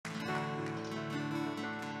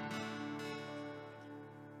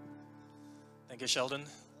Thank you, Sheldon.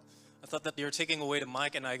 I thought that you're taking away the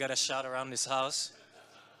mic and I gotta shout around this house.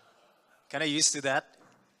 Kinda used to that.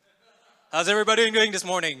 How's everybody doing this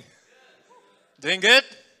morning? Doing good?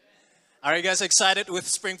 Are you guys excited with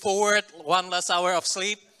Spring Forward? One last hour of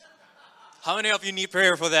sleep? How many of you need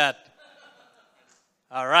prayer for that?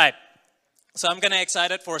 All right. So I'm kind of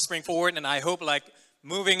excited for Spring Forward, and I hope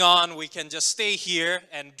moving on, we can just stay here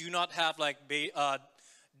and do not have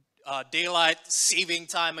daylight saving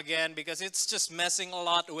time again, because it's just messing a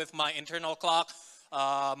lot with my internal clock.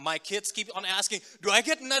 My kids keep on asking, do I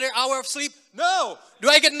get another hour of sleep? No. Do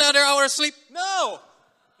I get another hour of sleep? No.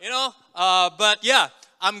 But yeah,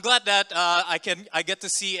 I'm glad that I get to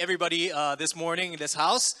see everybody this morning in this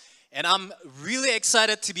house, and I'm really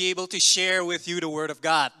excited to be able to share with you the Word of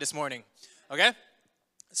God this morning. Okay?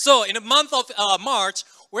 So in the month of March,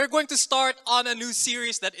 we're going to start on a new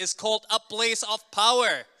series that is called A Place of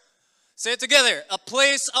Power. Say it together, A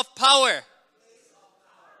Place of Power.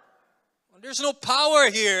 There's no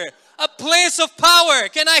power here. A place of power.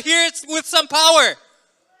 Can I hear it with some power?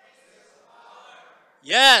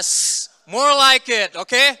 Yes, more like it,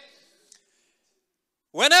 okay?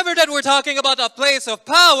 Whenever that we're talking about a place of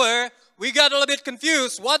power, we got a little bit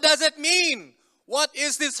confused. What does it mean? What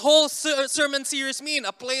is this whole sermon series mean?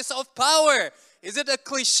 A place of power. Is it a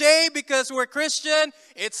cliche because we're Christian?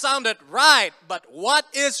 It sounded right, but what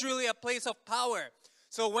is really a place of power?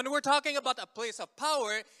 So when we're talking about a place of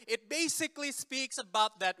power, it basically speaks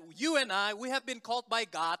about that you and I, we have been called by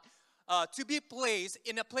God to be placed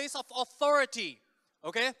in a place of authority,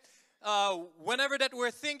 okay? Whenever that we're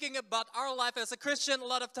thinking about our life as a Christian, a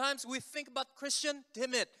lot of times we think about Christian,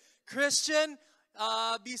 timid. Christian,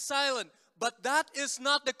 be silent. But that is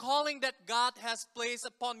not the calling that God has placed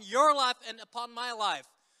upon your life and upon my life.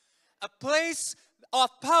 A place of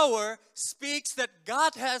power speaks that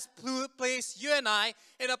God has placed you and I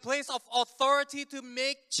in a place of authority to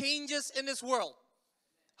make changes in this world.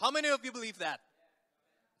 How many of you believe that?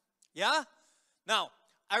 Yeah? Now,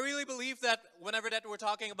 I really believe that whenever that we're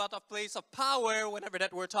talking about a place of power, whenever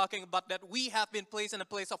that we're talking about that we have been placed in a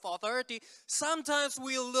place of authority, sometimes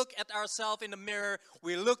we look at ourselves in the mirror,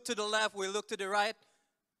 we look to the left, we look to the right.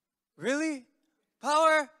 Really?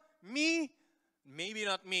 Power? Me? Maybe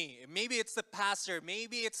not me. Maybe it's the pastor.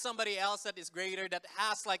 Maybe it's somebody else that is greater, that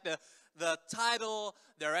has the title,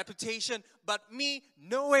 the reputation. But me,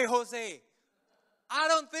 no way, Jose. I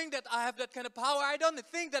don't think that I have that kind of power. I don't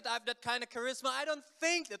think that I have that kind of charisma. I don't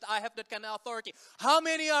think that I have that kind of authority. How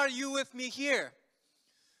many are you with me here?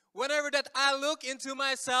 Whenever that I look into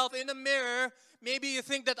myself in the mirror, maybe you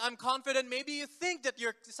think that I'm confident. Maybe you think that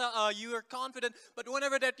you are confident. But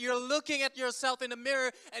whenever that you're looking at yourself in the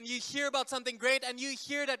mirror and you hear about something great and you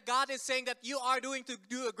hear that God is saying that you are doing to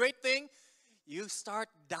do a great thing, you start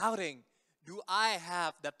doubting, do I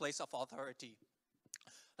have that place of authority?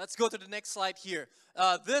 Let's go to the next slide here.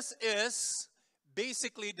 This is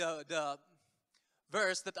basically the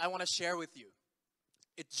verse that I want to share with you.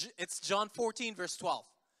 It's John 14, verse 12.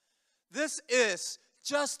 This is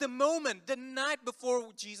just the moment, the night before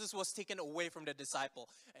Jesus was taken away from the disciple.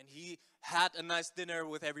 And he had a nice dinner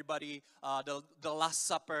with everybody, the Last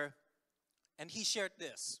Supper. And he shared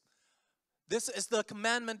this. This is the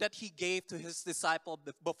commandment that he gave to his disciple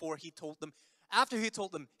before he told them. After he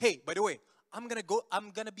told them, hey, by the way, I'm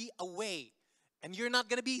gonna be away, and you're not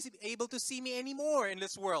gonna be able to see me anymore in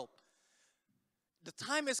this world. The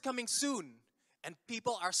time is coming soon, and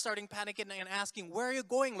people are starting panicking and asking, where are you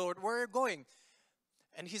going, Lord? Where are you going?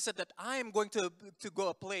 And he said that I am going to go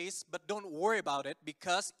a place, but don't worry about it,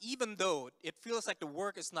 because even though it feels like the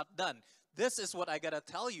work is not done, this is what I gotta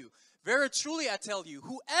tell you. Very truly I tell you,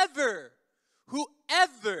 whoever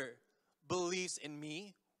believes in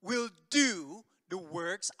me will do the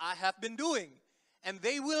works I have been doing. And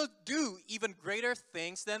they will do even greater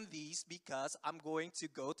things than these, because I'm going to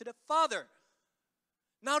go to the Father.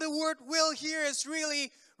 Now the word will here is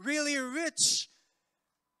really, really rich.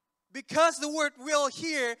 Because the word will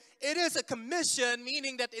here, it is a commission,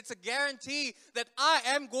 meaning that it's a guarantee that I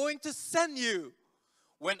am going to send you.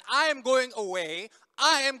 When I am going away,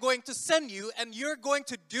 I am going to send you, and you're going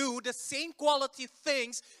to do the same quality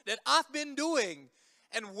things that I've been doing.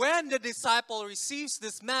 And when the disciple receives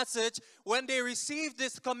this message, when they receive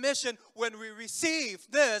this commission, when we receive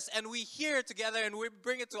this and we hear it together and we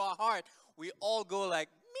bring it to our heart, we all go like,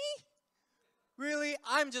 me? Really?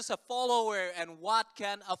 I'm just a follower, and what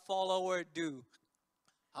can a follower do?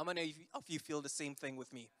 How many of you feel the same thing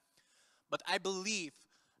with me? But I believe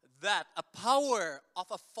that a power of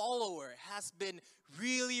a follower has been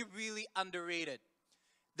really, really underrated.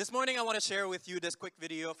 This morning, I want to share with you this quick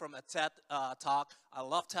video from a TED Talk. I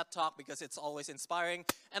love TED Talk because it's always inspiring.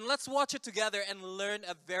 And let's watch it together and learn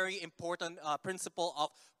a very important principle of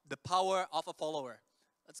the power of a follower.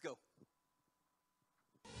 Let's go.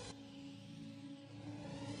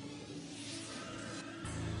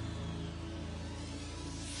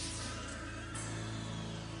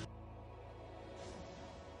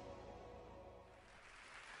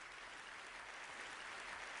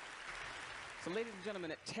 So ladies and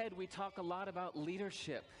gentlemen, at TED we talk a lot about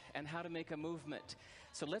leadership and how to make a movement.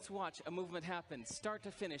 So let's watch a movement happen, start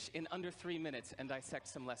to finish, in under 3 minutes and dissect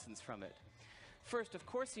some lessons from it. First, of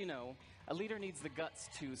course you know, a leader needs the guts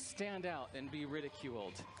to stand out and be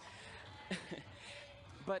ridiculed.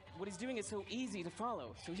 But what he's doing is so easy to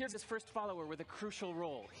follow. So here's his first follower with a crucial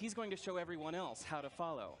role. He's going to show everyone else how to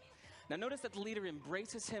follow. Now notice that the leader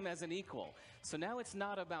embraces him as an equal. So now it's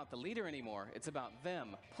not about the leader anymore, it's about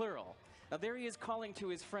them, plural. Now there he is calling to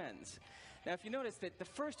his friends. Now if you notice that the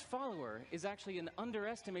first follower is actually an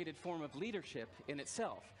underestimated form of leadership in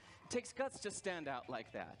itself. It takes guts to stand out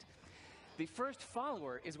like that. The first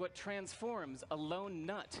follower is what transforms a lone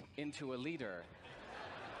nut into a leader.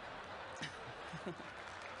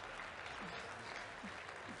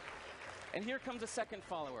 And here comes a second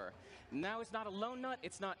follower. Now it's not a lone nut,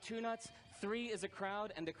 it's not two nuts, 3 is a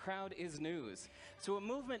crowd, and a crowd is news. So a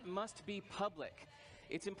movement must be public.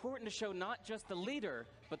 It's important to show not just the leader,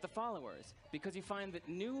 but the followers, because you find that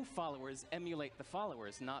new followers emulate the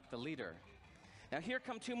followers, not the leader. Now here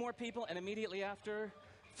come 2 more people, and immediately after,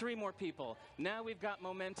 3 more people. Now we've got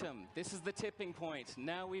momentum. This is the tipping point.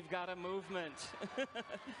 Now we've got a movement.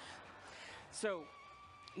 So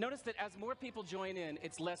notice that as more people join in,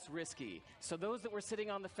 it's less risky. So those that were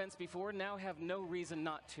sitting on the fence before now have no reason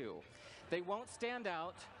not to. They won't stand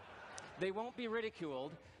out, they won't be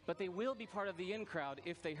ridiculed, but they will be part of the in crowd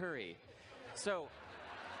if they hurry. So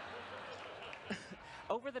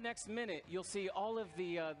over the next minute, you'll see all of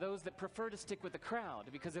the those that prefer to stick with the crowd,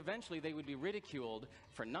 because eventually they would be ridiculed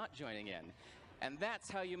for not joining in. And that's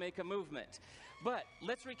how you make a movement. But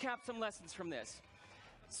let's recap some lessons from this.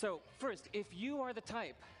 So first, if you are the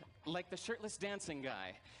type, like the shirtless dancing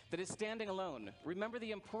guy, that is standing alone, remember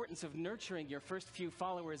the importance of nurturing your first few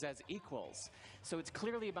followers as equals. So it's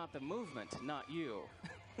clearly about the movement, not you.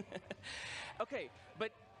 Okay,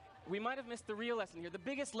 but we might have missed the real lesson here. The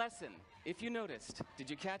biggest lesson, if you noticed, did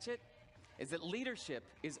you catch it? Is that leadership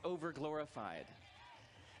is over-glorified.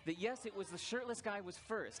 That yes, it was the shirtless guy was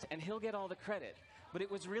first, and he'll get all the credit, but it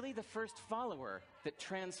was really the first follower that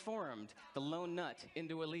transformed the lone nut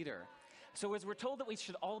into a leader. So as we're told that we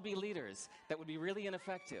should all be leaders, that would be really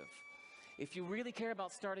ineffective. If you really care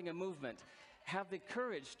about starting a movement, have the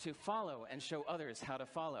courage to follow and show others how to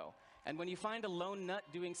follow. And when you find a lone nut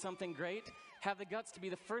doing something great, have the guts to be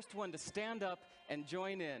the first one to stand up and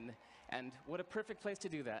join in. And what a perfect place to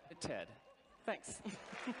do that at TED. Thanks.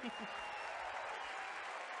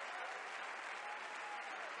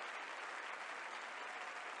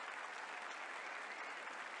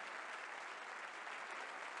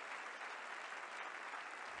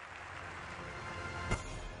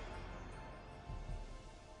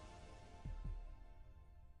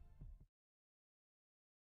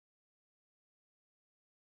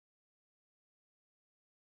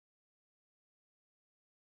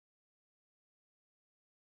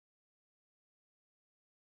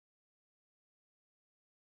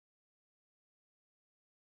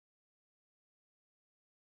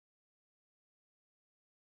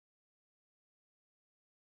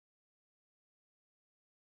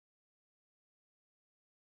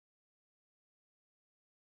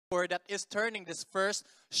 That is turning this first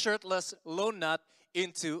shirtless lone nut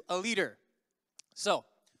into a leader. So,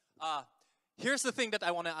 here's the thing that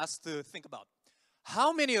I want us to think about.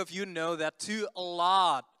 How many of you know that to a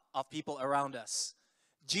lot of people around us,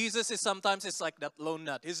 Jesus is sometimes it's like that lone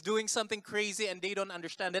nut. He's doing something crazy and they don't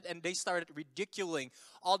understand it, and they started ridiculing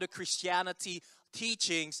all the Christianity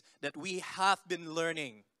teachings that we have been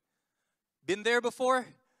learning. Been there before?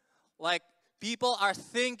 Like, people are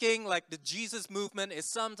thinking like the Jesus movement is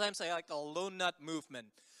sometimes like a lone nut movement.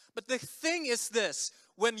 But the thing is this,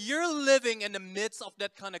 when you're living in the midst of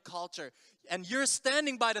that kind of culture and you're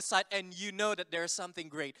standing by the side and you know that there's something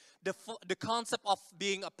great, the concept of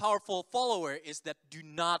being a powerful follower is that do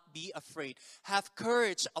not be afraid. Have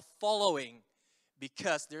courage of following,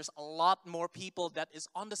 because there's a lot more people that is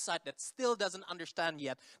on the side that still doesn't understand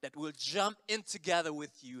yet, that will jump in together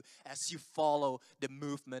with you as you follow the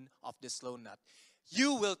movement of this lone nut.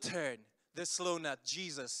 You will turn this lone nut,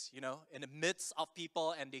 Jesus, in the midst of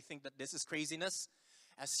people, and they think that this is craziness.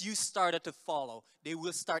 As you started to follow, they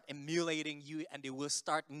will start emulating you and they will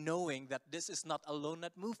start knowing that this is not a lone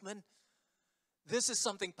nut movement. This is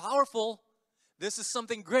something powerful. This is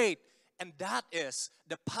something great. And that is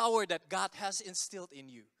the power that God has instilled in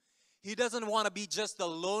you. He doesn't want to be just the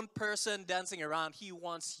lone person dancing around. He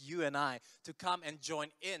wants you and I to come and join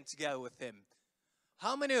in together with Him.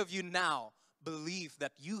 How many of you now believe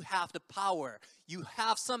that you have the power? You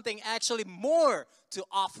have something actually more to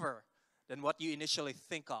offer than what you initially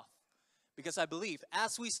think of. Because I believe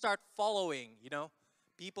as we start following,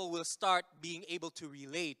 people will start being able to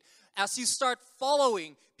relate. As you start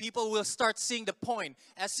following, people will start seeing the point.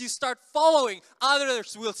 As you start following,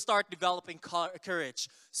 others will start developing courage.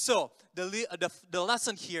 So, the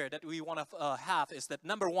lesson here that we want to have is that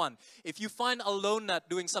number one, if you find a lone nut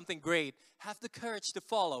doing something great, have the courage to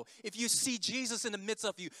follow. If you see Jesus in the midst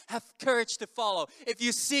of you, have courage to follow. If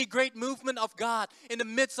you see great movement of God in the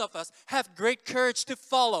midst of us, have great courage to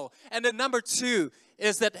follow. And then number two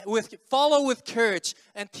is that follow with courage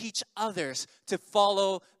and teach others to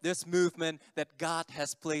follow this movement that God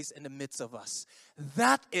has placed in the midst of us.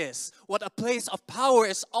 That is what a place of power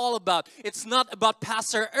is all about. It's not about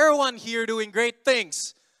Pastor Erwan here doing great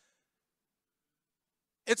things.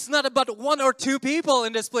 It's not about one or two people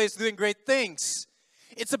in this place doing great things.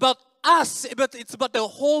 It's about us, but it's about the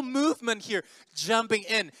whole movement here jumping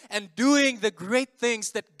in and doing the great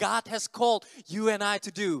things that God has called you and I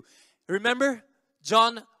to do. Remember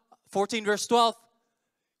John 14 verse 12?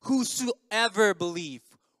 Whosoever believe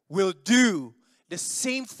will do the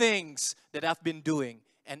same things that I've been doing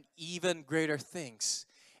and even greater things.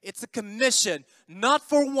 It's a commission, not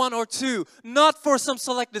for one or two, not for some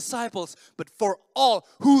select disciples, but for all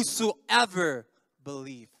whosoever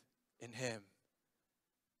believe in Him.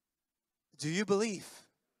 Do you believe?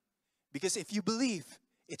 Because if you believe,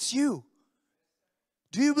 it's you.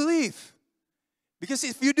 Do you believe? Because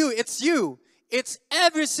if you do, it's you. It's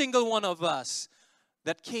every single one of us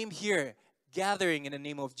that came here gathering in the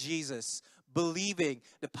name of Jesus, believing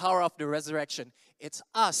the power of the resurrection. It's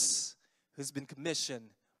us who's been commissioned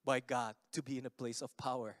by God to be in a place of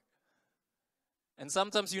power. And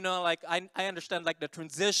sometimes, I understand the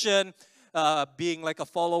transition, being like a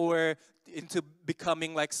follower into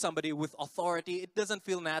becoming like somebody with authority. It doesn't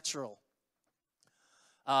feel natural.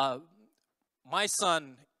 My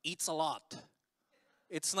son eats a lot.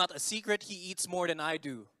 It's not a secret, he eats more than I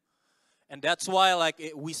do. And that's why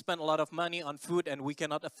we spend a lot of money on food and we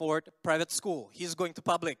cannot afford private school. He's going to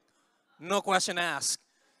public. No question asked.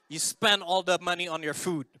 You spend all the money on your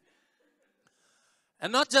food.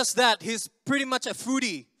 And not just that, he's pretty much a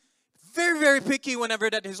foodie. Very, very picky whenever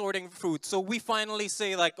that he's ordering food. So we finally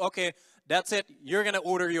say okay, that's it. You're going to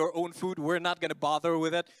order your own food. We're not going to bother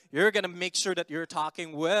with it. You're going to make sure that you're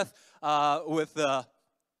talking with the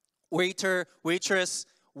waiter, waitress.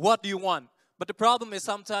 What do you want? But the problem is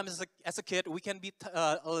sometimes as a kid, we can be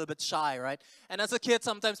a little bit shy, right? And as a kid,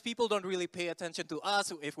 sometimes people don't really pay attention to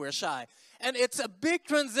us if we're shy. And it's a big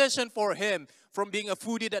transition for him from being a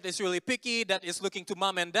foodie that is really picky, that is looking to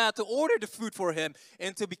mom and dad to order the food for him,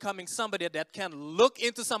 into becoming somebody that can look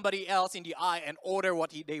into somebody else in the eye and order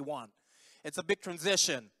what they want. It's a big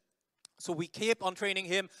transition. So we keep on training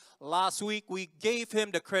him. Last week, we gave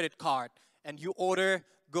him the credit card. And you order,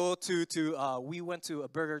 we went to a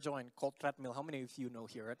burger joint called Red Mill. How many of you know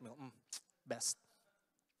here, Red Mill? Best.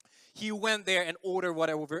 He went there and ordered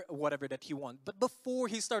whatever that he wanted. But before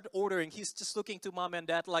he started ordering, he's just looking to mom and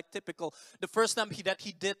dad like typical. The first time he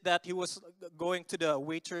did that, he was going to the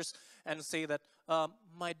waitress and say that,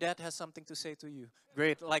 my dad has something to say to you.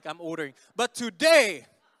 Great, I'm ordering. But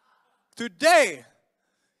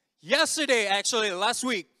yesterday actually, last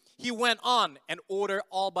week, he went on and ordered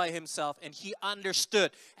all by himself, and he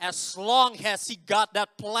understood as long as he got that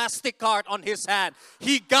plastic card on his hand,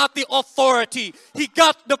 he got the authority, he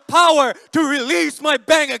got the power to release my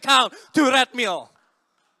bank account to Red Mill.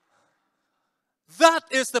 That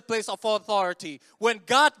is the place of authority. When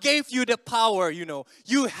God gave you the power,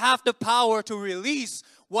 you have the power to release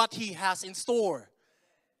what He has in store.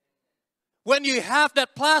 When you have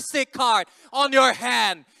that plastic card on your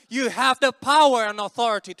hand, you have the power and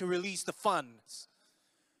authority to release the funds.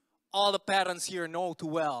 All the parents here know too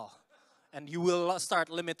well. And you will start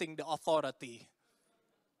limiting the authority.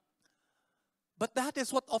 But that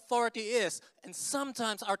is what authority is. And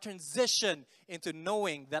sometimes our transition into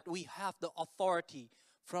knowing that we have the authority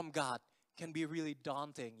from God can be really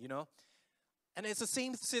daunting, And it's the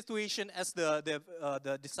same situation as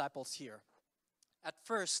the disciples here. At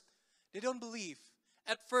first, they don't believe.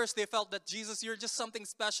 At first, they felt that, Jesus, you're just something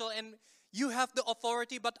special and you have the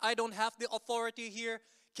authority, but I don't have the authority here.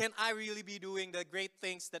 Can I really be doing the great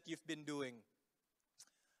things that you've been doing?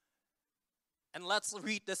 And let's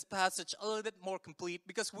read this passage a little bit more complete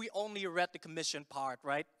because we only read the commission part,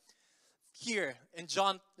 right? Here in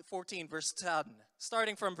John 14, verse 10,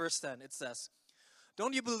 starting from verse 10, it says,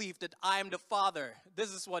 "Don't you believe that I am the Father?"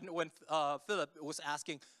 This is when Philip was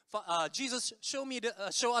asking, Jesus,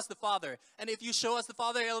 show us the Father. And if you show us the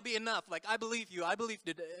Father, it'll be enough. Like, I believe you. I believe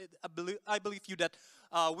you that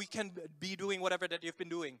we can be doing whatever that you've been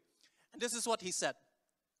doing. And this is what he said.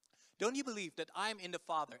 "Don't you believe that I am in the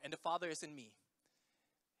Father and the Father is in me?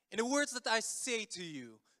 In the words that I say to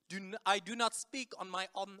you, I do not speak on my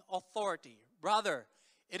own authority. Rather,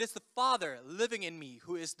 it is the Father living in me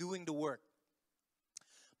who is doing the work.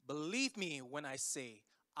 Believe me when I say,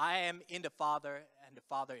 I am in the Father and the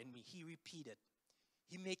Father in me." He repeated.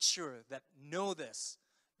 He makes sure that know this,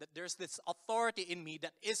 that there's this authority in me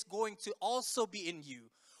that is going to also be in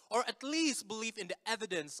you. Or at least believe in the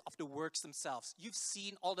evidence of the works themselves. You've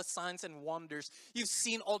seen all the signs and wonders. You've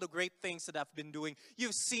seen all the great things that I've been doing.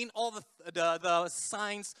 You've seen all the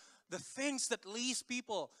signs, the things that leads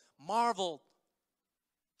people marvel.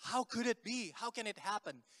 How could it be? How can it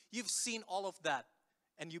happen? You've seen all of that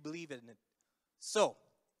and you believe in it. So,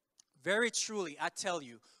 very truly, I tell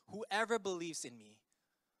you, whoever believes in me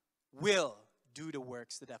will do the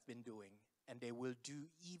works that I've been doing, and they will do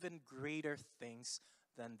even greater things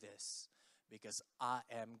than this, because I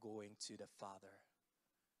am going to the Father.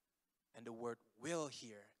 And the word "will"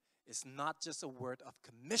 here is not just a word of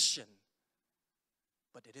commission,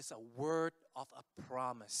 but it is a word of a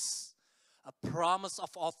promise. A promise of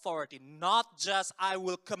authority. Not just I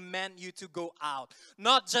will command you to go out.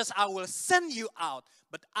 Not just I will send you out.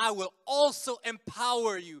 But I will also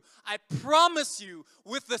empower you. I promise you,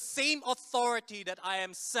 with the same authority that I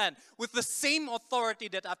am sent, with the same authority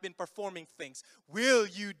that I've been performing things, will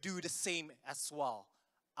you do the same as well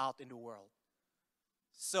out in the world?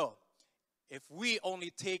 So, if we only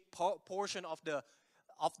take portion of the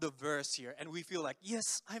verse here and we feel like,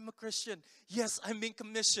 yes, I'm a Christian. Yes, I'm being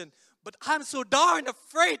commissioned. But I'm so darn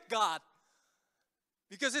afraid, God.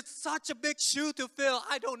 Because it's such a big shoe to fill.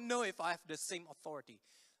 I don't know if I have the same authority.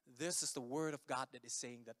 This is the word of God that is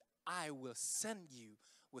saying that I will send you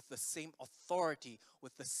with the same authority,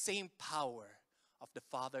 with the same power of the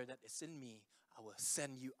Father that is in me. I will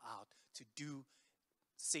send you out to do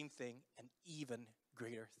the same thing and even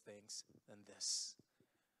greater things than this.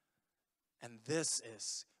 And this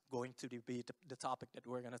is going to be the topic that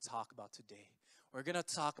we're going to talk about today. We're going to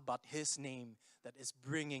talk about His name that is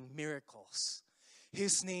bringing miracles.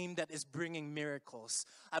 His name that is bringing miracles.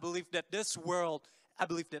 I believe that this world, I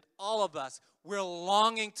believe that all of us, we're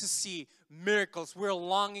longing to see miracles. We're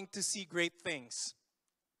longing to see great things.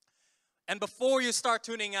 And before you start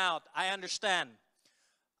tuning out, I understand.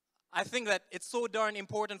 I think that it's so darn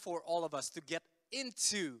important for all of us to get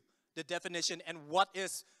into the definition and what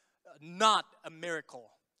is not a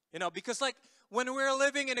miracle. You know, because like when we're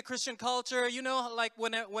living in a Christian culture, you know, like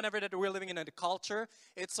whenever that we're living in a culture,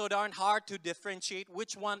 it's so darn hard to differentiate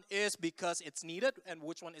which one is because it's needed and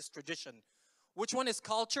which one is tradition. Which one is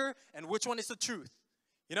culture and which one is the truth.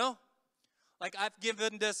 You know? Like I've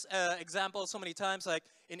given this example so many times, like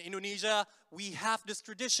in Indonesia, we have this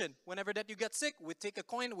tradition. Whenever that you get sick, we take a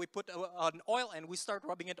coin, we put an oil and we start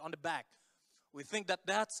rubbing it on the back. We think that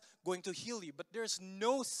that's going to heal you, but there's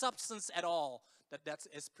no substance at all that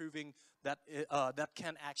is proving that that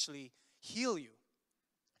can actually heal you.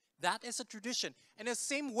 That is a tradition. In the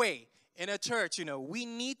same way, in a church, you know, we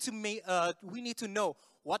need to know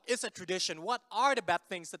what is a tradition, what are the bad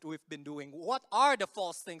things that we've been doing, what are the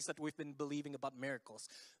false things that we've been believing about miracles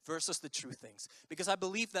versus the true things. Because I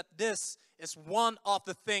believe that this is one of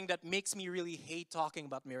the things that makes me really hate talking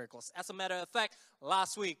about miracles. As a matter of fact,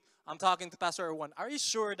 last week, I'm talking to Pastor Erwan. Are you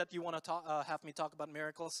sure that you want to have me talk about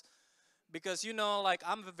miracles? Because, you know, like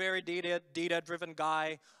I'm a very data-driven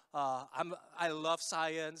guy. I love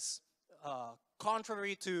science.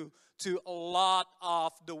 Contrary to a lot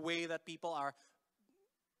of the way that people are,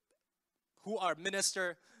 who are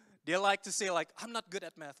minister, they like to say like, I'm not good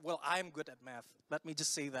at math. Well, I'm good at math. Let me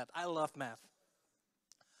just say that. I love math.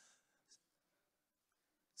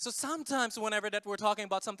 So sometimes whenever that we're talking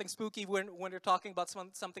about something spooky, when we're talking about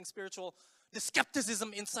something spiritual, the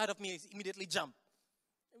skepticism inside of me immediately jump.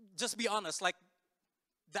 Just be honest, like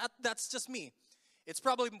that's just me. It's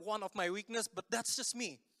probably one of my weaknesses, but that's just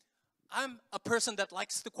me. I'm a person that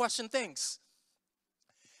likes to question things.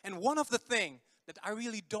 And one of the things that I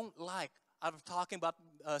really don't like out of talking about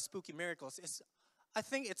spooky miracles is, I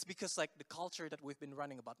think it's because like the culture that we've been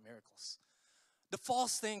running about miracles. The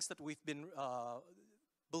false things that we've been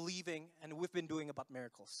believing and we've been doing about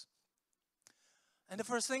miracles. And the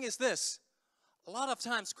first thing is this. A lot of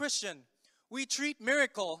times, Christian, we treat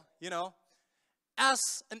miracle, you know,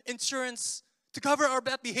 as an insurance to cover our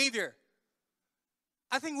bad behavior.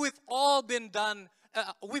 I think we've all been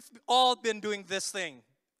doing this thing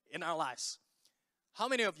in our lives. How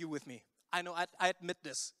many of you with me? I know I admit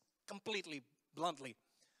this completely, bluntly.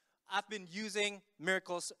 I've been using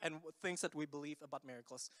miracles and things that we believe about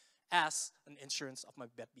miracles as an insurance of my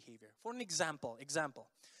bad behavior. For an example,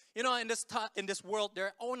 you know, in this world, there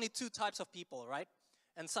are only two types of people, right?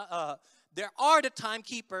 And so, there are the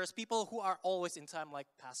timekeepers, people who are always in time, like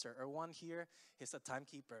Pastor Erwan here. He's a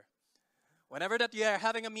timekeeper. Whenever that you are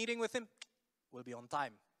having a meeting with him, we'll be on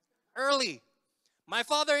time, early. My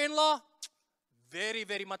father-in-law, very,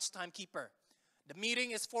 very much timekeeper. The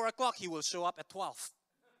meeting is 4 o'clock. He will show up at 12.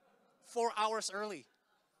 4 hours early.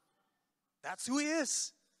 That's who he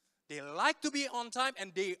is. They like to be on time,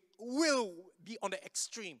 and they will be on the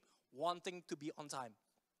extreme, wanting to be on time.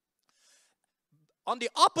 On the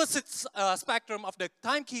opposite spectrum of the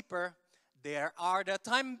timekeeper, there are the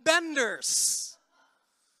time benders.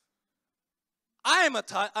 I'm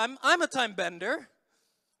a time bender.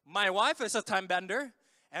 My wife is a time bender.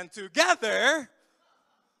 And together,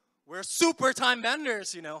 we're super time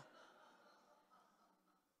benders, you know.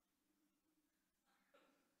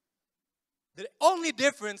 The only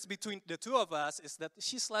difference between the two of us is that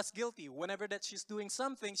she's less guilty. Whenever that she's doing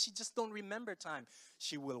something, she just don't remember time.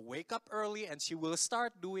 She will wake up early and she will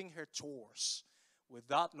start doing her chores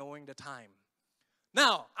without knowing the time.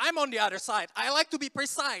 Now, I'm on the other side. I like to be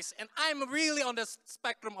precise, and I'm really on the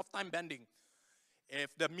spectrum of time bending. If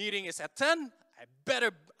the meeting is at 10,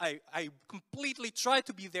 I completely try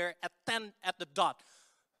to be there at 10 at the dot.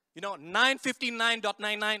 You know,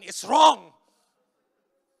 9:59.99 is wrong.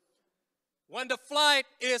 When the flight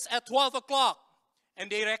is at 12 o'clock and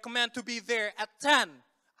they recommend to be there at 10,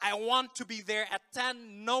 I want to be there at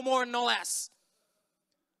 10, no more, no less.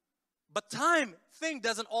 But time thing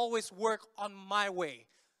doesn't always work on my way.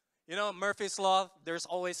 You know, Murphy's Law, there's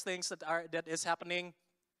always things that is happening.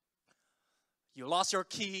 You lost your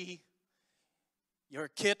key. Your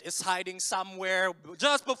kid is hiding somewhere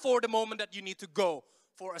just before the moment that you need to go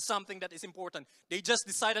for something that is important. They just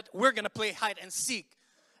decided we're going to play hide and seek.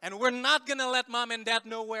 And we're not going to let mom and dad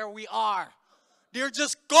know where we are. They're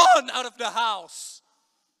just gone out of the house.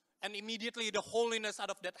 And immediately the holiness out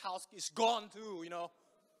of that house is gone too, you know.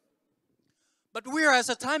 But we're as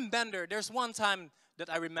a time bender. There's one time that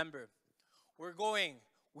I remember.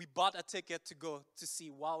 We bought a ticket to go to see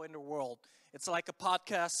Wow in the World. It's like a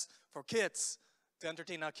podcast for kids, to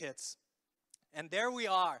entertain our kids. And there we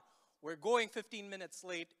are. We're going 15 minutes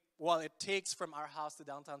late. Well, it takes from our house to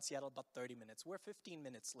downtown Seattle about 30 minutes. We're 15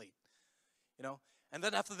 minutes late, you know. And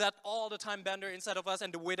then after that, all the time bender inside of us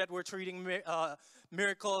and the way that we're treating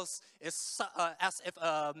miracles is as if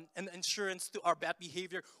an insurance to our bad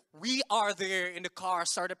behavior. We are there in the car,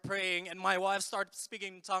 started praying, and my wife started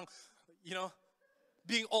speaking in tongue, you know,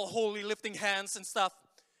 being all holy, lifting hands and stuff.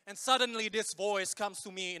 And suddenly this voice comes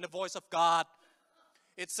to me in the voice of God.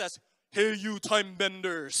 It says, "Hey, you time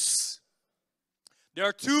benders. There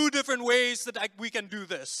are two different ways that we can do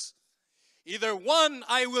this. Either one,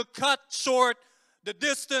 I will cut short the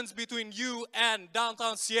distance between you and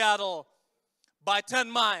downtown Seattle by 10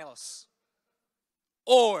 miles.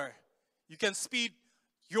 Or you can speed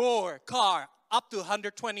your car up to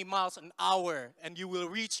 120 miles an hour and you will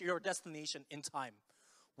reach your destination in time.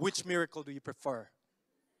 Which miracle do you prefer?"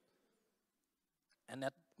 And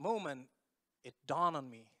at that moment, it dawned on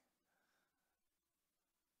me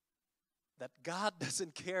that God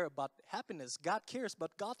doesn't care about happiness. God cares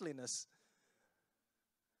about godliness.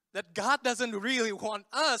 That God doesn't really want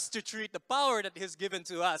us to treat the power that He's given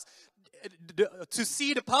to us, to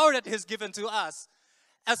see the power that He's given to us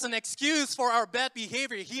as an excuse for our bad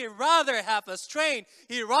behavior. He'd rather have us trained.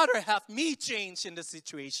 He'd rather have me change in the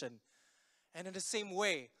situation. And in the same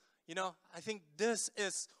way, you know, I think this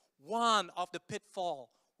is one of the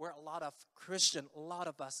pitfall where a lot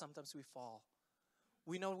of us, sometimes we fall.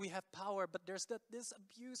 We know we have power, but there's this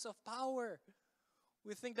abuse of power.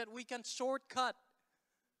 We think that we can shortcut.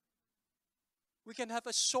 We can have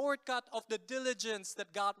a shortcut of the diligence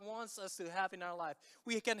that God wants us to have in our life.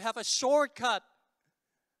 We can have a shortcut,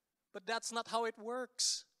 but that's not how it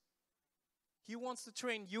works. He wants to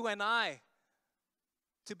train you and I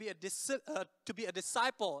to be a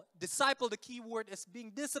disciple. Disciple, the key word is being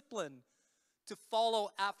disciplined, to follow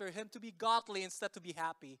after Him, to be godly instead to be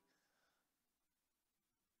happy.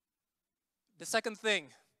 The second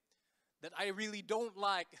thing that I really don't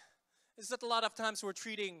like is that a lot of times we're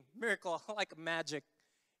treating miracle like magic.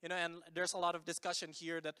 You know, and there's a lot of discussion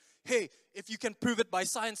here that, hey, if you can prove it by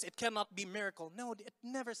science, it cannot be miracle. No, it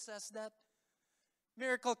never says that.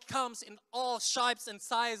 Miracle comes in all shapes and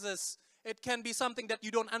sizes It can be something that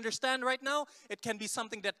you don't understand right now. It can be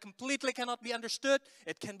something that completely cannot be understood.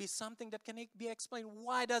 It can be something that can be explained.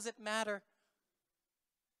 Why does it matter?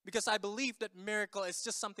 Because I believe that miracle is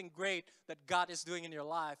just something great that God is doing in your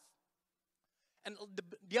life. And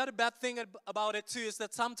the other bad thing about it too is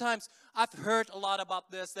that sometimes I've heard a lot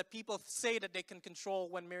about this, that people say that they can control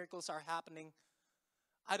when miracles are happening.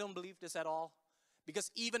 I don't believe this at all.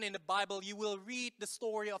 Because even in the Bible, you will read the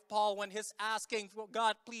story of Paul when he's asking for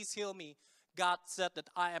God, please heal me. God said that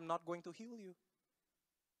I am not going to heal you.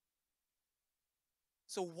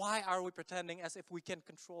 So why are we pretending as if we can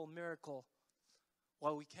control miracle?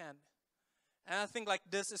 Well, we can. And I think like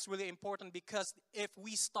this is really important, because if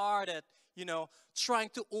we started, trying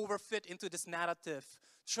to overfit into this narrative,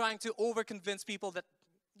 trying to overconvince people that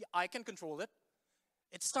yeah, I can control it,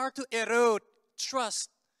 it starts to erode trust.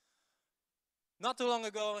 Not too long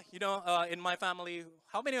ago, in my family,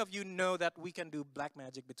 how many of you know that we can do black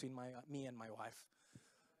magic between me and my wife?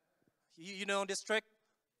 You know this trick?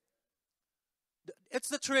 It's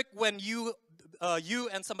the trick when you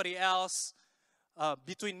and somebody else,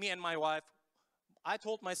 between me and my wife, I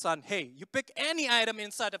told my son, hey, you pick any item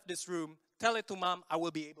inside of this room, tell it to mom, I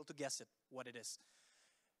will be able to guess it, what it is.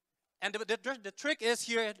 And the trick is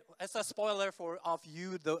here, as a spoiler of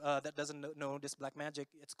you that doesn't know this black magic,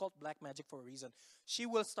 it's called black magic for a reason. She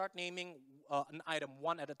will start naming an item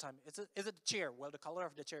one at a time. Is it the chair? Well, the color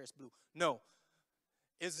of the chair is blue. No.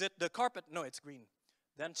 Is it the carpet? No, it's green.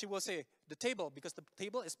 Then she will say, the table, because the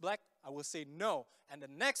table is black, I will say no. And the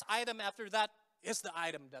next item after that is the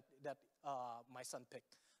item that my son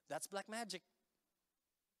picked. That's black magic.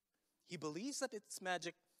 He believes that it's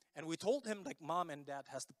magic. And we told him, like, mom and dad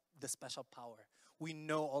has the special power. We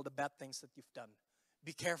know all the bad things that you've done.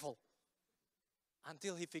 Be careful.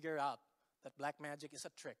 Until he figured out that black magic is a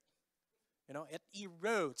trick. It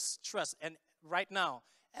erodes trust. And right now,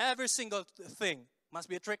 every single thing must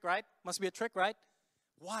be a trick, right? Must be a trick, right?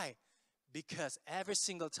 Why? Because every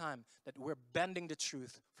single time that we're bending the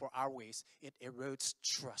truth for our ways, it erodes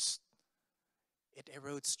trust. It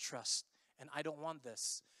erodes trust. And I don't want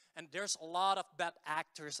this. And there's a lot of bad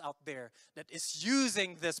actors out there that is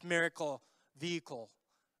using this miracle vehicle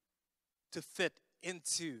to fit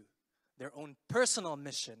into their own personal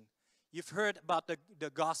mission. You've heard about the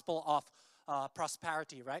gospel of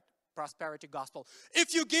prosperity, right? Prosperity gospel.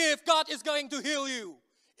 If you give, God is going to heal you.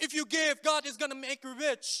 If you give, God is going to make you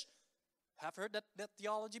rich. Have heard that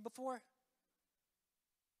theology before?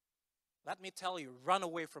 Let me tell you, run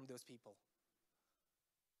away from those people.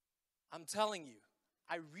 I'm telling you,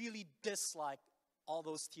 I really dislike all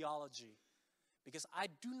those theology, because I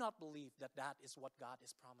do not believe that that is what God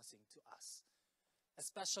is promising to us.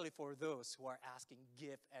 Especially for those who are asking,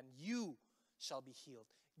 give and you shall be healed.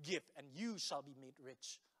 Give and you shall be made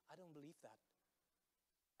rich. I don't believe that.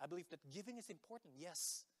 I believe that giving is important,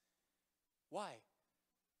 yes. Why?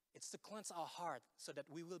 It's to cleanse our heart so that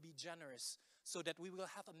we will be generous, so that we will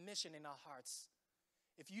have a mission in our hearts.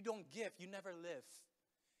 If you don't give, you never live.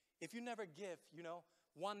 If you never give,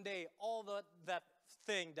 one day all that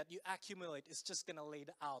thing that you accumulate is just going to lay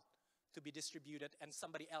out to be distributed, and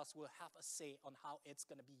somebody else will have a say on how it's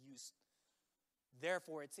going to be used.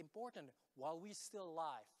 Therefore, it's important while we're still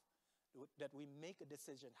alive that we make a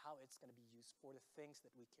decision how it's going to be used for the things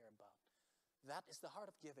that we care about. That is the heart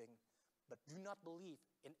of giving. But do not believe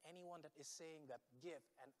in anyone that is saying that give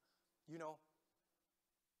and,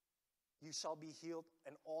 you shall be healed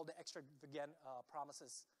and all the extravagant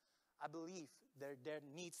promises. I believe there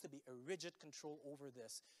needs to be a rigid control over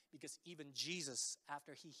this, because even Jesus,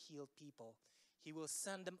 after he healed people, he will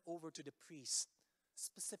send them over to the priest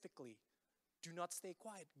specifically. Do not stay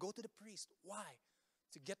quiet. Go to the priest. Why?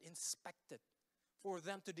 To get inspected. For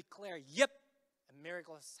them to declare, yep, a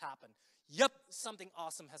miracle has happened. Yep, something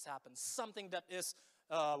awesome has happened. Something that is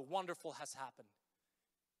wonderful has happened.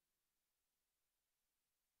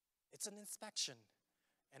 It's an inspection.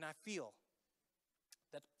 And I feel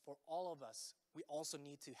that for all of us, we also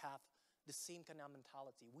need to have the same kind of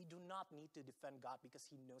mentality. We do not need to defend God because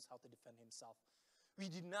he knows how to defend himself. We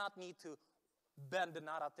do not need to bend the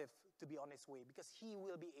narrative to be on his way, because he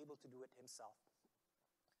will be able to do it himself.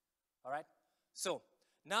 All right? So,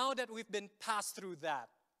 now that we've been passed through that,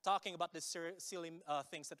 talking about the silly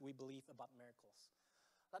things that we believe about miracles,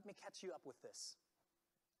 let me catch you up with this.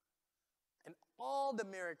 And all the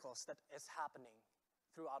miracles that is happening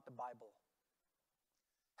throughout the Bible,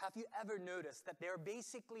 have you ever noticed that they're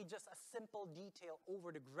basically just a simple detail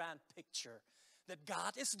over the grand picture that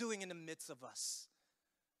God is doing in the midst of us?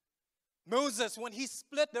 Moses, when he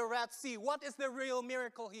split the Red Sea, what is the real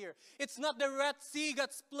miracle here? It's not the Red Sea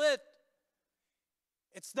got split.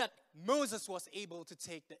 It's that Moses was able to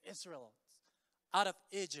take the Israelites out of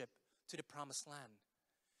Egypt to the promised land.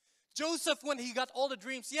 Joseph, when he got all the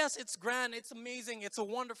dreams, yes, it's grand, it's amazing, it's a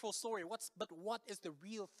wonderful story. But what is the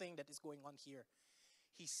real thing that is going on here?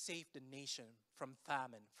 He saved the nation from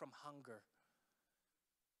famine, from hunger.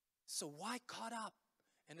 So why caught up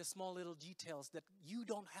in the small little details that you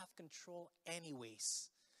don't have control anyways?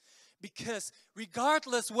 Because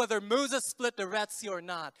regardless whether Moses split the Red Sea or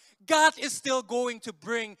not, God is still going to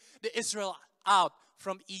bring the Israel out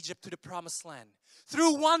from Egypt to the promised land.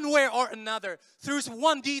 Through one way or another, through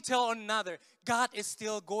one detail or another, God is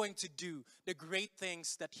still going to do the great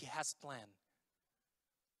things that He has planned.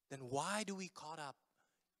 Then why do we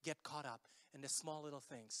get caught up in the small little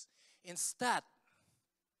things? Instead,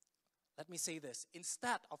 let me say this,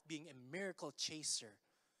 instead of being a miracle chaser,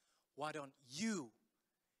 why don't you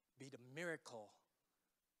be the miracle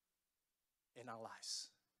in our lives?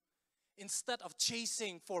 Instead of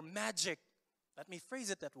chasing for magic, let me phrase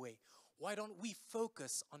it that way, why don't we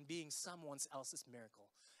focus on being someone else's miracle?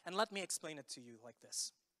 And let me explain it to you like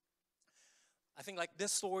this. I think like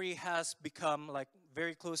this story has become like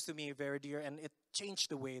very close to me, very dear, and it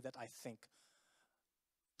changed the way that I think.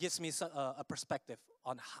 Gives me a perspective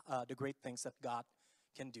on the great things that God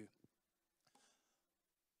can do.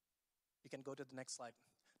 You can go to the next slide.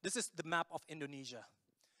 This is the map of Indonesia.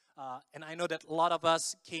 And I know that a lot of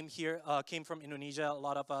us came from Indonesia, a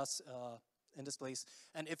lot of us in this place.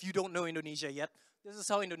 And if you don't know Indonesia yet, this is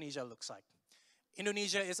how Indonesia looks like.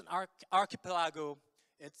 Indonesia is an archipelago.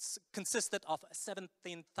 It's consisted of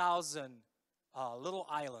 17,000 little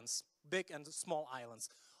islands, big and small islands,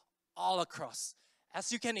 all across.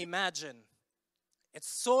 As you can imagine, it's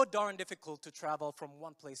so darn difficult to travel from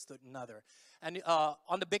one place to another. And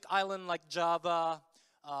on the big island like Java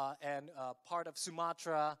and part of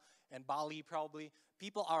Sumatra and Bali probably,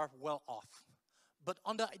 people are well off. But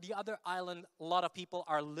on the other island, a lot of people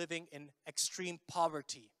are living in extreme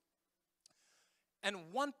poverty.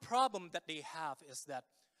 And one problem that they have is that,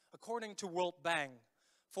 according to World Bank,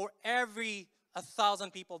 for every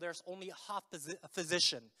 1,000 people, there's only half a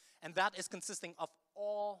physician. And that is consisting of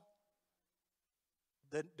all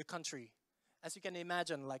the country. As you can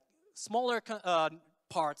imagine, like smaller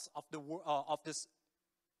parts of this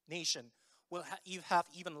nation will have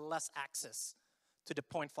even less access to the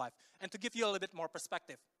 0.5. And to give you a little bit more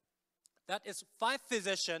perspective, that is 5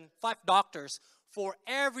 doctors for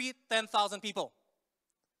every 10,000 people.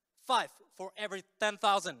 5 for every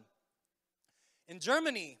 10,000. In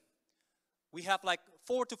Germany, we have like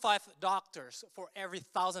 4 to 5 doctors for every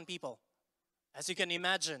 1,000 people. As you can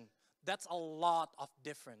imagine, that's a lot of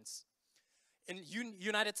difference. In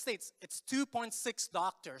United States, it's 2.6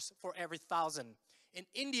 doctors for every 1,000. In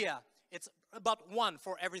India, it's about 1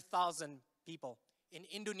 for every 1,000 people. In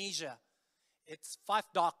Indonesia, it's 5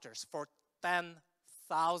 doctors for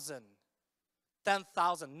 10,000.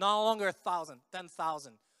 10,000, no longer 1,000,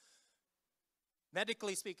 10,000.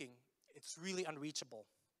 Medically speaking, it's really unreachable.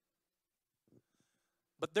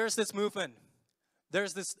 But there's this movement.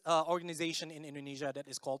 There's this organization in Indonesia that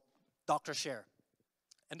is called Dr. Share.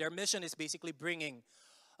 And their mission is basically bringing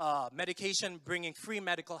medication, bringing free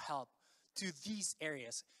medical help to these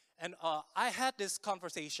areas. And I had this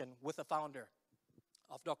conversation with the founder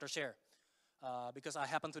of Dr. Share because I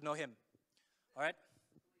happen to know him. All right?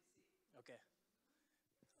 Okay.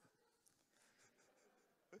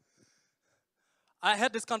 I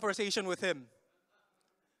had this conversation with him.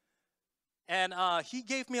 And he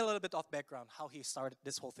gave me a little bit of background, how he started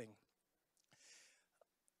this whole thing.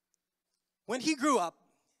 When he grew up,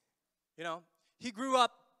 he grew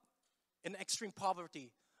up in extreme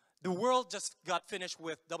poverty. The world just got finished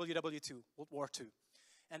with WW2, World War II.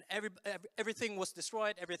 And everything was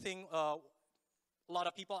destroyed, a lot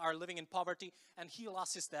of people are living in poverty, and he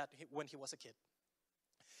lost his dad when he was a kid.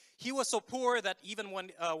 He was so poor that even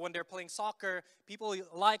when they're playing soccer, people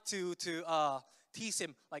like to tease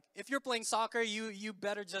him. Like, if you're playing soccer, you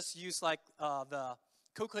better just use like the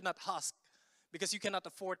coconut husk because you cannot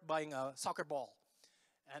afford buying a soccer ball.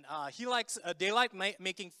 And they like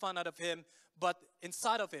making fun out of him, but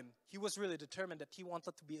inside of him, he was really determined that he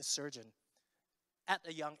wanted to be a surgeon. At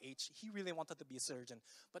a young age, he really wanted to be a surgeon.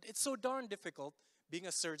 But it's so darn difficult being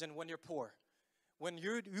a surgeon when you're poor. When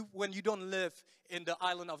you don't live in the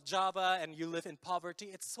island of Java and you live in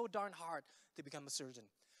poverty, it's so darn hard to become a surgeon.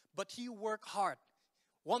 But he worked hard.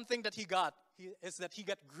 One thing that he got is that he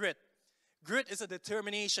got grit. Grit is a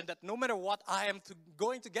determination that no matter what I am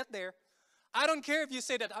going to get there. I don't care if you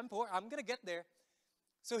say that I'm poor, I'm going to get there.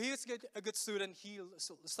 So he is a good student. He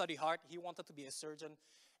studied hard. He wanted to be a surgeon.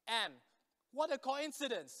 And what a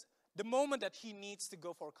coincidence. The moment that he needs to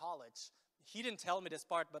go for college, he didn't tell me this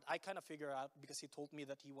part, but I kind of figured out because he told me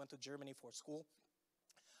that he went to Germany for school.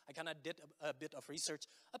 I kind of did a bit of research.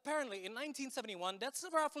 Apparently, in 1971, that's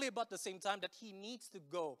roughly about the same time that he needs to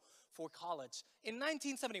go for college. In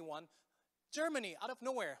 1971, Germany, out of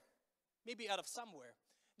nowhere, maybe out of somewhere,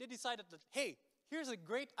 they decided that, hey, here's a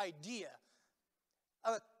great idea,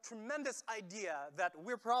 a tremendous idea that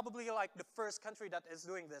we're probably like the first country that is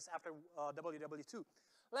doing this after WW2.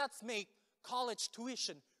 Let's make college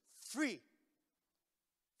tuition free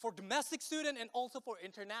for domestic student and also for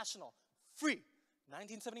international. Free.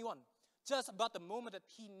 1971. Just about the moment that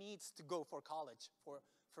he needs to go for college, for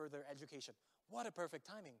further education. What a perfect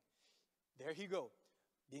timing. There he go.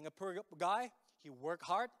 Being a poor guy, he worked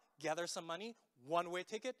hard, gathered some money, one-way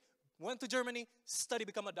ticket, went to Germany, study,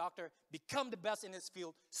 become a doctor, become the best in his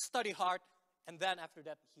field, study hard, and then after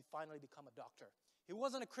that, he finally become a doctor. He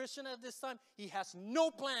wasn't a Christian at this time. He has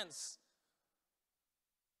no plans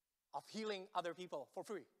of healing other people for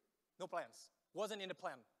free. No plans. Wasn't in the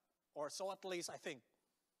plan. Or so at least I think.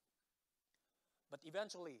 But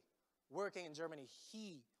eventually, working in Germany,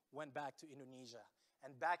 he went back to Indonesia.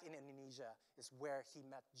 And back in Indonesia is where he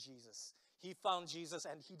met Jesus. He found Jesus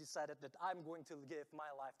and he decided that I'm going to give my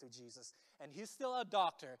life to Jesus. And he's still a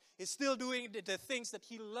doctor. He's still doing the things that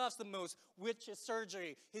he loves the most, which is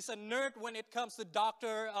surgery. He's a nerd when it comes to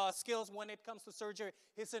doctor skills, when it comes to surgery.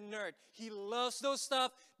 He's a nerd. He loves those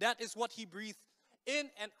stuff. That is what he breathed in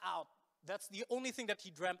and out. That's the only thing that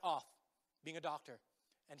he dreamt of, being a doctor.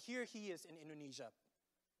 And here he is in Indonesia,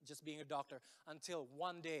 just being a doctor, until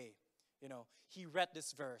one day, he read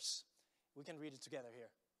this verse. We can read it together here.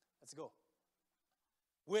 Let's go.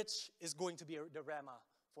 Which is going to be the Rhema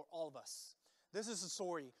for all of us. This is a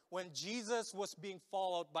story when Jesus was being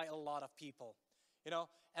followed by a lot of people,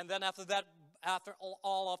 and then after that, after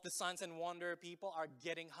all of the signs and wonder, people are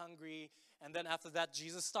getting hungry. And then after that,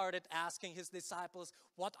 Jesus started asking his disciples,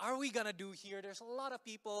 what are we going to do here? There's a lot of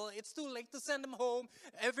people. It's too late to send them home.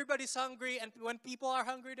 Everybody's hungry. And when people are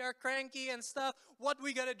hungry, they're cranky and stuff. What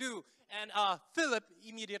we going to do? And Philip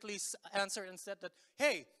immediately answered and said that,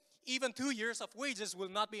 hey, even 2 years of wages will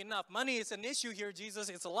not be enough. Money is an issue here, Jesus.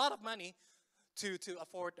 It's a lot of money to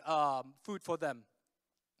afford food for them.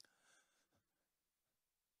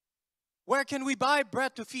 Where can we buy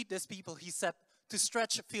bread to feed these people? He said, to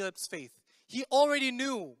stretch Philip's faith. He already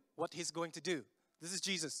knew what he's going to do. This is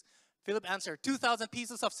Jesus. Philip answered, 2,000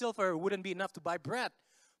 pieces of silver wouldn't be enough to buy bread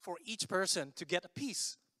for each person to get a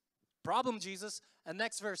piece. Problem, Jesus. And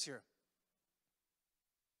next verse here.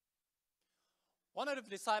 One of the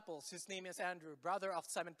disciples, his name is Andrew, brother of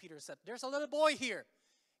Simon Peter, said, there's a little boy here.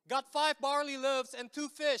 Got 5 barley loaves and 2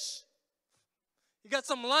 fish. He got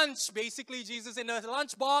some lunch, basically, Jesus, in a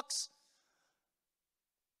lunch box.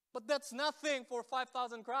 But that's nothing for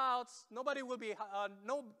 5,000 crowds. Nobody will be,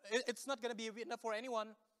 it's not going to be enough for anyone.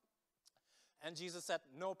 And Jesus said,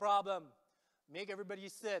 no problem. Make everybody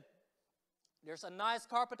sit. There's a nice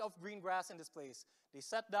carpet of green grass in this place. They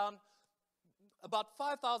sat down, about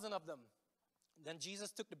 5,000 of them. Then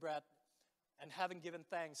Jesus took the bread and having given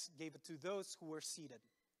thanks, gave it to those who were seated.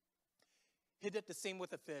 He did the same with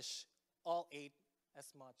the fish. All ate as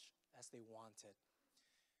much as they wanted.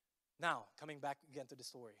 Now, coming back again to the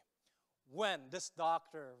story. When this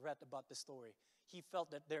doctor read about the story, he felt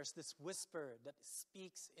that there's this whisper that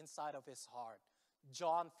speaks inside of his heart.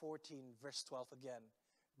 John 14, verse 12 again.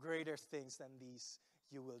 Greater things than these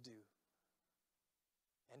you will do.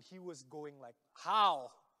 And he was going like, how?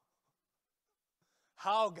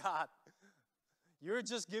 How, God? You're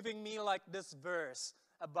just giving me like this verse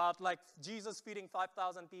about like Jesus feeding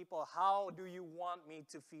 5,000 people. How do you want me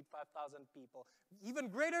to feed 5,000 people? Even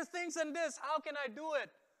greater things than this. How can I do it?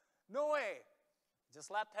 No way.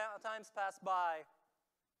 Just let times pass by.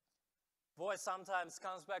 Voice sometimes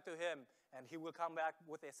comes back to him and he will come back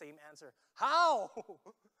with the same answer. How?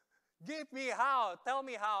 Give me how. Tell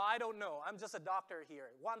me how. I don't know. I'm just a doctor here.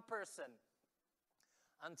 One person.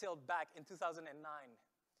 Until back in 2009,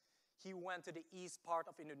 he went to the east part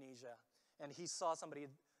of Indonesia and he saw somebody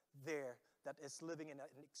there that is living in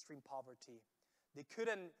extreme poverty. They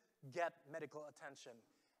couldn't get medical attention.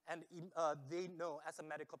 And they know as a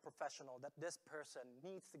medical professional that this person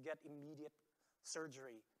needs to get immediate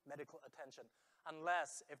surgery, medical attention.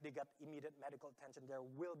 Unless if they get immediate medical attention, there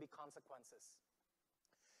will be consequences.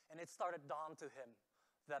 And it started dawn to him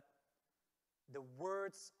that the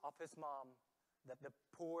words of his mom, that the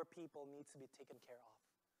poor people needs to be taken care of.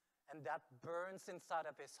 And that burns inside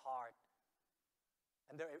of his heart.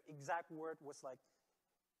 And the exact word was like,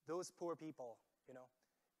 those poor people,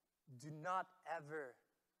 do not ever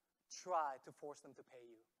try to force them to pay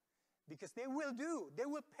you. Because they will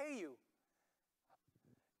pay you.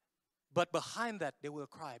 But behind that, they will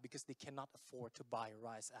cry because they cannot afford to buy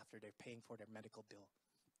rice after they're paying for their medical bill.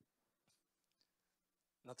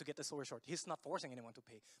 Not to get the story short, he's not forcing anyone to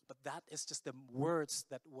pay, but that is just the words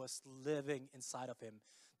that was living inside of him.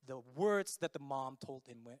 The words that the mom told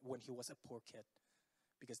him when he was a poor kid,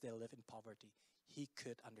 because they live in poverty. He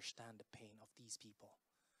could understand the pain of these people.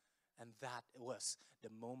 And that was the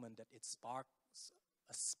moment that it sparks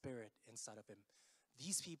a spirit inside of him.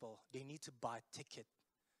 These people, they need to buy a ticket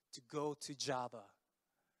to go to Java,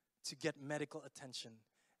 to get medical attention,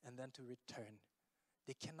 and then to return.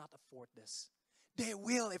 They cannot afford this. They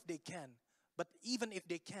will if they can. But even if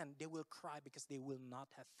they can, they will cry because they will not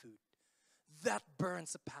have food. That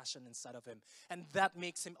burns a passion inside of him. And that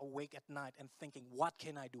makes him awake at night and thinking, what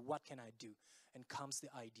can I do? What can I do? And comes the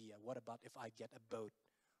idea, what about if I get a boat?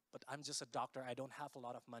 But I'm just a doctor. I don't have a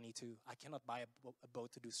lot of money I cannot buy a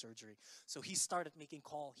boat to do surgery. So he started making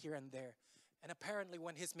call here and there. And apparently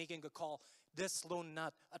when he's making a call, this lone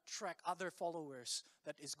nut attract other followers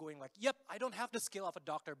that is going like, yep, I don't have the skill of a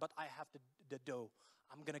doctor, but I have the dough.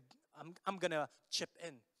 I'm gonna chip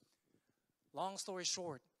in. Long story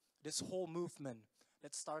short, this whole movement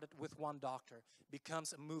that started with one doctor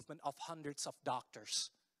becomes a movement of hundreds of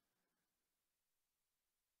doctors.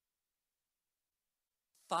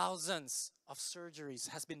 Thousands of surgeries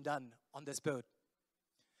has been done on this boat.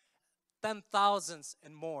 10,000s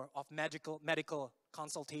and more of medical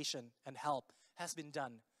consultation and help has been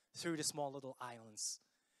done through the small little islands.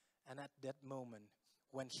 And at that moment,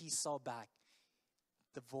 when he saw back,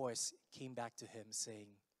 the voice came back to him saying,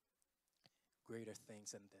 greater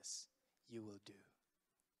things than this you will do.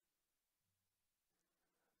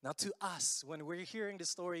 Now to us, when we're hearing the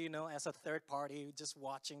story, as a third party, just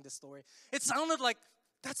watching the story, it sounded like,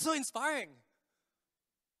 that's so inspiring.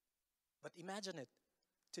 But imagine it,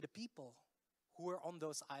 to the people who were on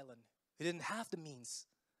those islands, who didn't have the means,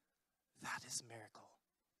 that is a miracle.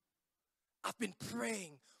 I've been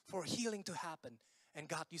praying for healing to happen. And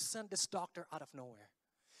God, you sent this doctor out of nowhere.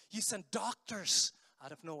 You sent doctors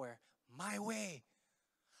out of nowhere, my way.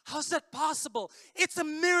 How's that possible? It's a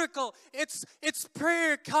miracle. It's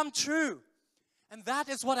prayer come true. And that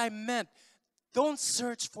is what I meant. Don't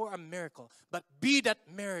search for a miracle, but be that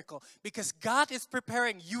miracle. Because God is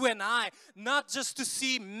preparing you and I, not just to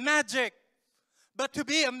see magic, but to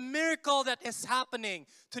be a miracle that is happening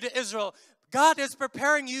to the Israel. God is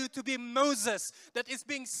preparing you to be Moses that is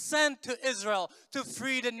being sent to Israel to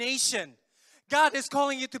free the nation. God is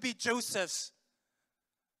calling you to be Joseph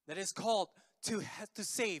that is called to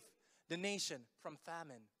save the nation from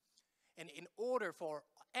famine. And in order for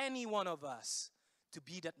any one of us to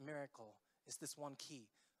be that miracle, is this one key: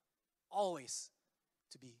 always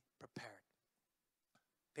to be prepared.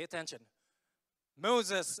 Pay attention.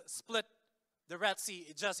 Moses split the Red Sea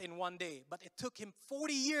just in one day, but it took him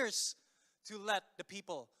 40 years to let the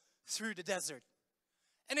people through the desert.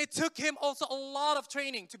 And it took him also a lot of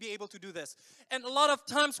training to be able to do this. And a lot of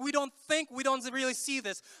times we don't really see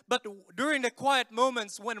this. But during the quiet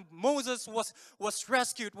moments when Moses was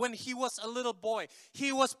rescued, when he was a little boy,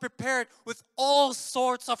 he was prepared with all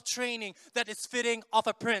sorts of training that is fitting of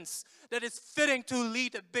a prince, that is fitting to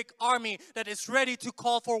lead a big army, that is ready to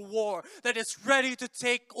call for war, that is ready to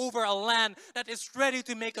take over a land, that is ready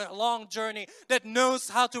to make a long journey, that knows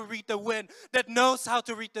how to read the wind, that knows how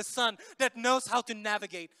to read the sun, that knows how to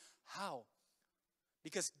navigate. How?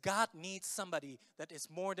 Because God needs somebody that is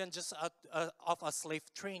more than just of a slave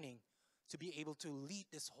training to be able to lead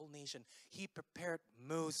this whole nation. He prepared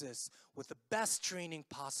Moses with the best training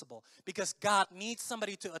possible because God needs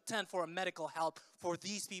somebody to attend for a medical help for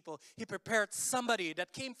these people. He prepared somebody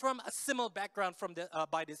that came from a similar background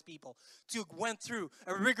by these people to went through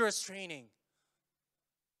a rigorous training.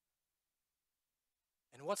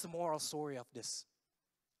 And what's the moral story of this?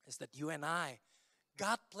 Is that you and I,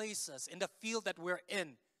 God placed us in the field that we're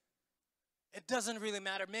in. It doesn't really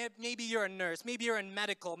matter. Maybe you're a nurse. Maybe you're in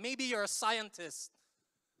medical. Maybe you're a scientist.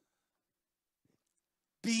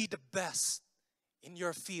 Be the best in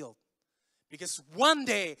your field. Because one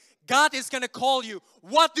day, God is going to call you.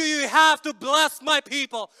 What do you have to bless my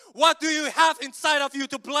people? What do you have inside of you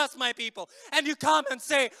to bless my people? And you come and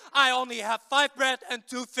say, I only have 5 bread and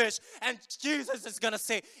 2 fish. And Jesus is going to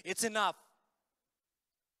say, it's enough.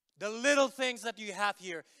 The little things that you have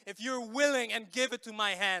here, if you're willing and give it to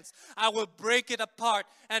my hands, I will break it apart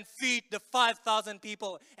and feed the 5,000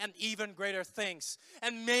 people and even greater things.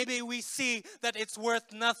 And maybe we see that it's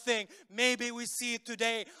worth nothing. Maybe we see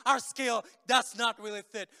today our skill does not really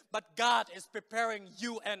fit. But God is preparing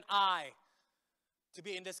you and I to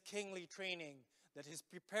be in this kingly training that is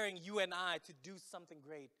preparing you and I to do something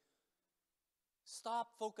great. Stop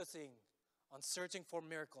focusing on searching for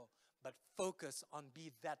miracle, but focus on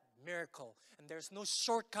be that miracle. And there's no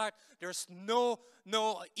shortcut, there's no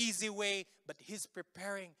easy way, but He's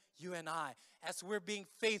preparing you and I as we're being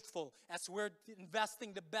faithful, as we're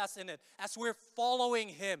investing the best in it, as we're following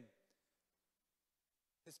Him.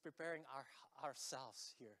 He's preparing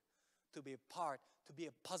ourselves here to be a part, to be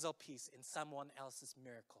a puzzle piece in someone else's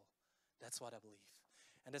miracle. That's what I believe.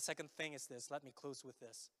 And the second thing is this. Let me close with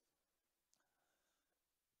this.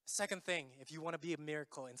 Second thing, if you want to be a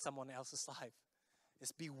miracle in someone else's life,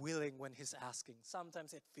 is be willing when He's asking.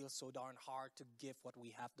 Sometimes it feels so darn hard to give what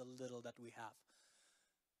we have, the little that we have.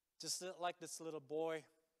 Just like this little boy,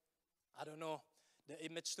 I don't know, the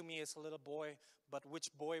image to me is a little boy, but which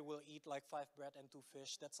boy will eat like 5 bread and 2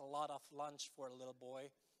 fish? That's a lot of lunch for a little boy.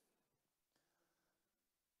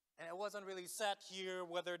 And it wasn't really set here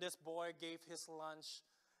whether this boy gave his lunch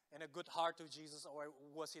in a good heart to Jesus, or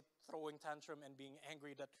was he throwing tantrum and being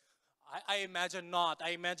angry? That I imagine not. I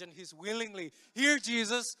imagine he's willingly, here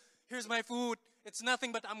Jesus, here's my food. It's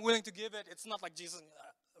nothing but I'm willing to give it. It's not like Jesus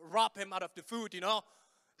rob him out of the food, you know.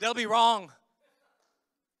 They'll be wrong.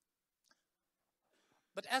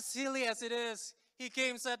 But as silly as it is, he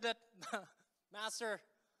came and said that, Master,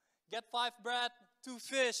 get 5 bread, 2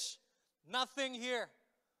 fish, nothing here.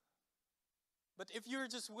 But if you're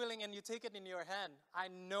just willing and you take it in your hand, I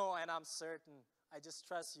know and I'm certain, I just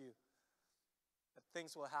trust you, that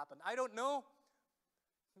things will happen. I don't know.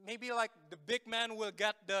 Maybe like the big man will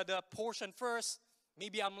get the portion first.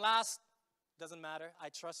 Maybe I'm last. Doesn't matter. I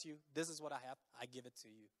trust you. This is what I have. I give it to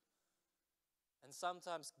you. And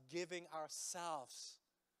sometimes giving ourselves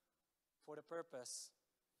for the purpose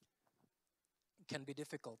can be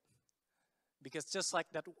difficult. Because just like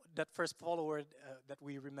that first follower that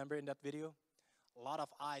we remember in that video, a lot of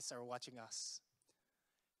eyes are watching us.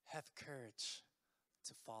 Have courage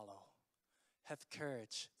to follow. Have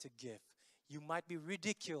courage to give. You might be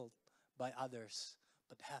ridiculed by others,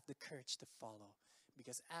 but have the courage to follow.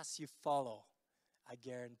 Because as you follow, I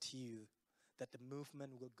guarantee you that the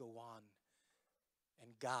movement will go on.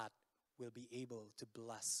 And God will be able to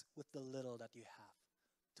bless with the little that you have.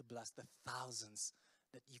 To bless the thousands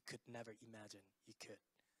that you could never imagine you could.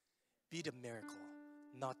 Be the miracle,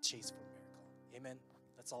 not chase for miracle. Amen.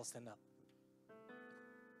 Let's all stand up.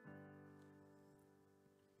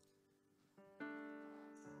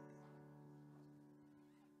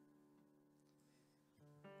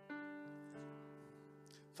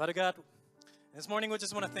 Father God, this morning we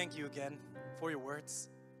just want to thank you again for your words.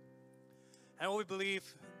 And we believe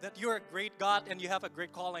that you're a great God and you have a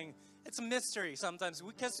great calling. It's a mystery sometimes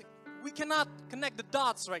because we cannot connect the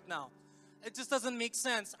dots right now. It just doesn't make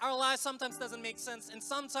sense. Our lives sometimes doesn't make sense. And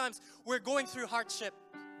sometimes we're going through hardship.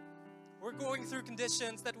 We're going through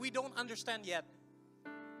conditions that we don't understand yet.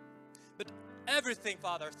 But everything,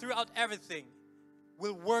 Father, throughout everything,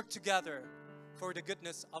 will work together for the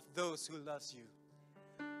goodness of those who loves you.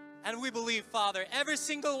 And we believe, Father, every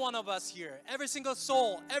single one of us here, every single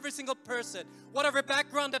soul, every single person, whatever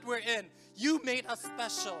background that we're in, you made us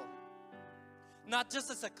special. Not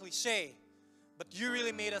just as a cliche, but you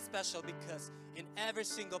really made us special because in every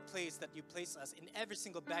single place that you place us, in every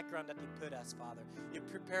single background that you put us, Father, you're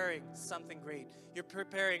preparing something great. You're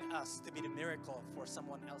preparing us to be the miracle for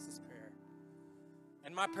someone else's prayer.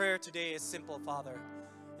 And my prayer today is simple, Father,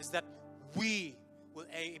 is that we will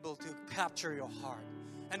be able to capture your heart.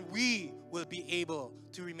 And we will be able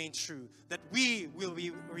to remain true. That we will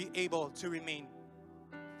be able to remain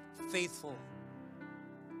faithful.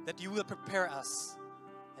 That you will prepare us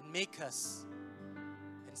and make us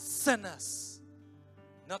and send us.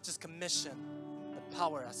 Not just commission, but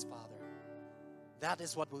power us, Father. That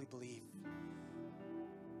is what we believe.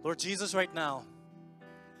 Lord Jesus, right now,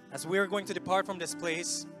 as we are going to depart from this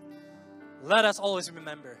place, let us always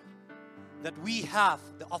remember that we have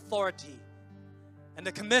the authority and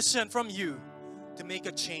the commission from you to make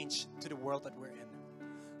a change to the world that we're in.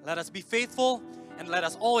 Let us be faithful and let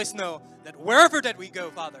us always know that wherever that we go,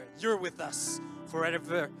 Father, you're with us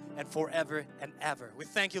forever and forever and ever. We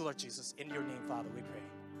thank you, Lord Jesus. In your name, Father, we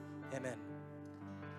pray. Amen.